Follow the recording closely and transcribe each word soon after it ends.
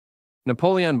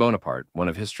Napoleon Bonaparte, one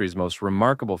of history's most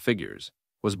remarkable figures,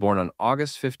 was born on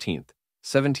August 15,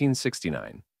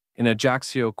 1769, in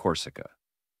Ajaccio, Corsica.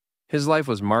 His life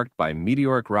was marked by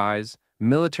meteoric rise,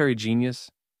 military genius,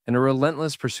 and a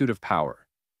relentless pursuit of power,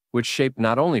 which shaped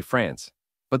not only France,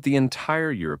 but the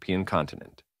entire European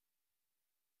continent.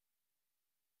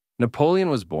 Napoleon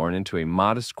was born into a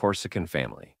modest Corsican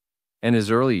family, and his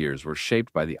early years were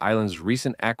shaped by the island's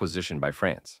recent acquisition by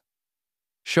France.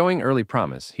 Showing early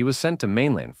promise, he was sent to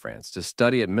mainland France to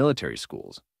study at military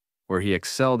schools, where he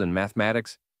excelled in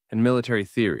mathematics and military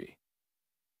theory.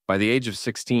 By the age of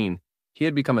 16, he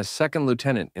had become a second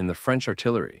lieutenant in the French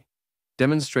artillery,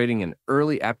 demonstrating an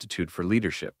early aptitude for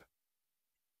leadership.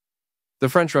 The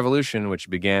French Revolution, which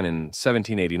began in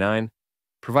 1789,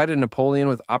 provided Napoleon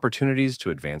with opportunities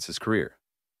to advance his career.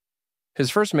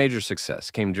 His first major success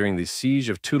came during the Siege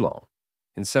of Toulon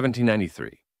in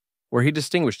 1793, where he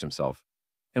distinguished himself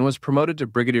and was promoted to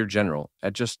brigadier general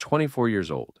at just 24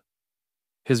 years old.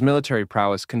 His military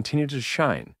prowess continued to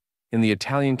shine in the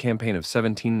Italian campaign of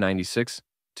 1796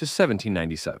 to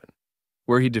 1797,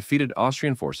 where he defeated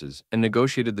Austrian forces and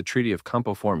negotiated the Treaty of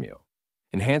Campo Formio,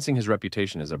 enhancing his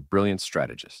reputation as a brilliant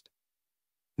strategist.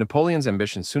 Napoleon's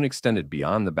ambition soon extended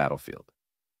beyond the battlefield.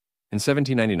 In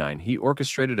 1799, he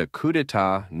orchestrated a coup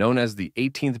d'état known as the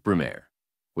 18th Brumaire,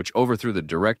 which overthrew the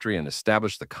Directory and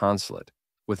established the consulate,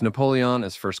 with Napoleon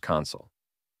as first consul.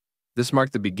 This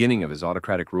marked the beginning of his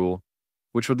autocratic rule,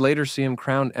 which would later see him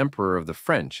crowned Emperor of the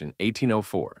French in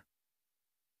 1804.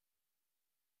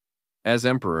 As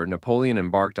emperor, Napoleon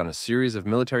embarked on a series of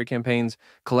military campaigns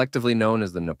collectively known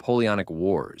as the Napoleonic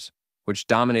Wars, which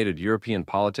dominated European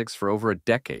politics for over a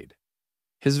decade.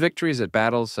 His victories at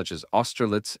battles such as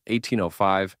Austerlitz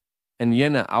 1805 and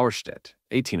Jena Auerstedt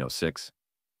 1806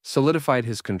 solidified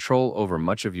his control over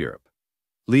much of Europe,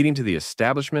 leading to the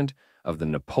establishment of the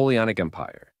Napoleonic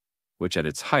Empire, which at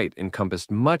its height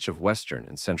encompassed much of Western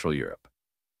and Central Europe.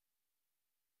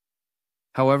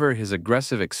 However, his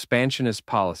aggressive expansionist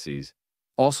policies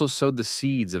also sowed the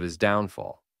seeds of his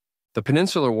downfall. The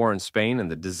Peninsular War in Spain and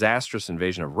the disastrous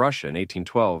invasion of Russia in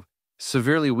 1812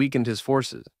 severely weakened his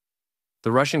forces.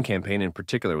 The Russian campaign in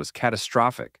particular was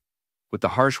catastrophic, with the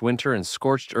harsh winter and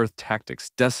scorched earth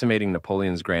tactics decimating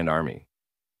Napoleon's Grand Army.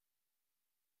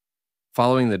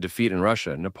 Following the defeat in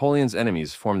Russia, Napoleon's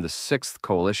enemies formed the Sixth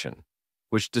Coalition,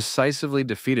 which decisively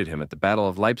defeated him at the Battle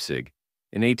of Leipzig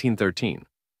in 1813.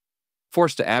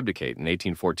 Forced to abdicate in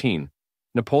 1814,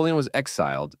 Napoleon was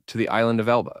exiled to the island of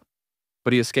Elba,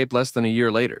 but he escaped less than a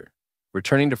year later,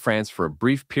 returning to France for a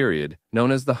brief period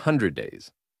known as the 100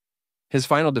 Days. His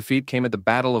final defeat came at the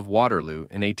Battle of Waterloo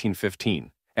in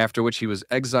 1815, after which he was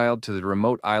exiled to the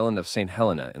remote island of St.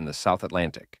 Helena in the South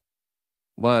Atlantic.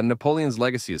 While Napoleon's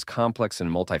legacy is complex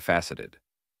and multifaceted.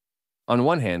 On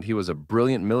one hand, he was a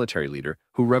brilliant military leader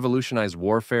who revolutionized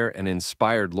warfare and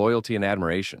inspired loyalty and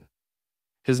admiration.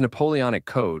 His Napoleonic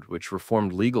Code, which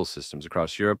reformed legal systems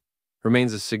across Europe,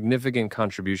 remains a significant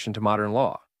contribution to modern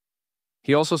law.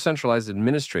 He also centralized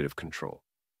administrative control,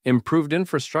 improved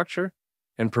infrastructure,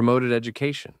 and promoted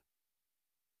education.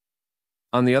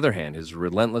 On the other hand, his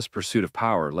relentless pursuit of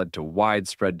power led to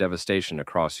widespread devastation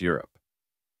across Europe.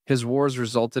 His wars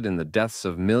resulted in the deaths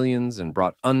of millions and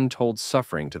brought untold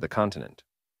suffering to the continent.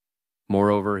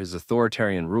 Moreover, his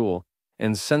authoritarian rule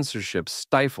and censorship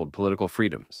stifled political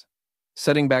freedoms,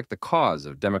 setting back the cause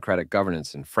of democratic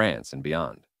governance in France and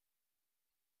beyond.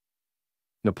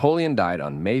 Napoleon died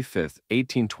on May 5,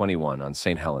 1821 on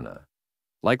St. Helena,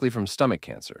 likely from stomach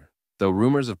cancer, though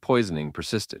rumors of poisoning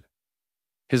persisted.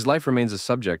 His life remains a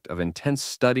subject of intense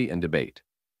study and debate,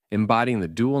 embodying the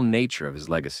dual nature of his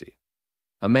legacy.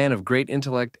 A man of great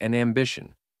intellect and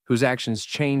ambition, whose actions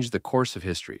changed the course of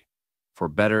history, for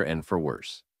better and for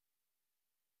worse.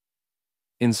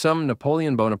 In sum,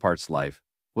 Napoleon Bonaparte's life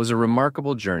was a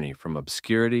remarkable journey from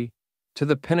obscurity to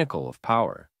the pinnacle of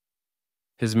power.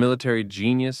 His military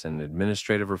genius and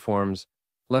administrative reforms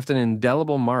left an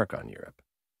indelible mark on Europe,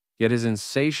 yet his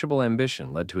insatiable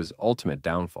ambition led to his ultimate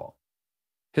downfall.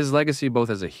 His legacy, both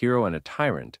as a hero and a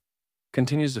tyrant,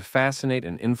 continues to fascinate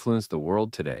and influence the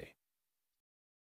world today.